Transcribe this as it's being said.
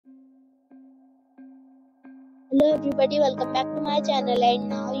Hello everybody, welcome back to my channel, and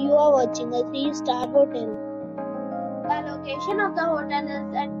now you are watching a 3-star hotel. The location of the hotel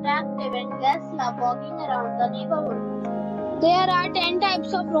is attractive and guests love walking around the neighborhood. There are 10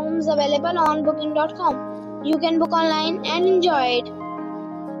 types of rooms available on booking.com. You can book online and enjoy it.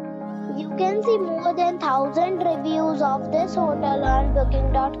 You can see more than 1,000 reviews of this hotel on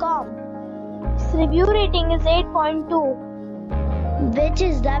booking.com. Its review rating is 8.2, which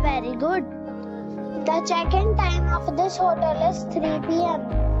is very good. The check-in time of this hotel is 3 p.m.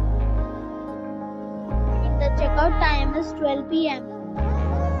 and the check-out time is 12 p.m.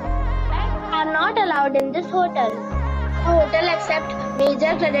 Pets are not allowed in this hotel. The hotel accepts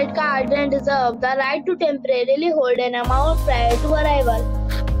major credit cards and reserves the right to temporarily hold an amount prior to arrival.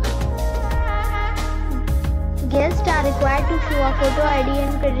 Guests are required to show a photo ID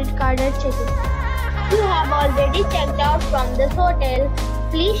and credit card at check-in. If you have already checked out from this hotel,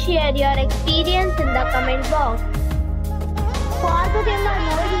 please share your experience in the comment box. For booking or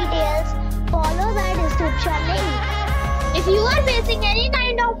more details, follow the description link. If you are facing any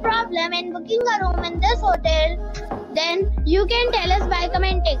kind of problem in booking a room in this hotel, then you can tell us by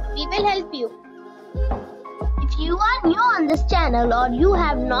commenting. We will help you. If you are new on this channel or you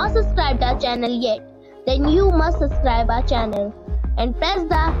have not subscribed our channel yet, then you must subscribe our channel and press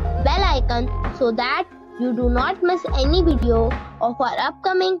the bell icon so that you do not miss any video of our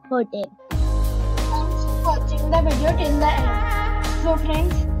upcoming hotel. Thanks for watching the video till the end. So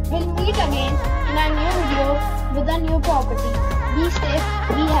friends, we'll meet again in a new video with a new property. Be safe,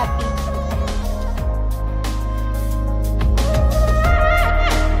 be happy.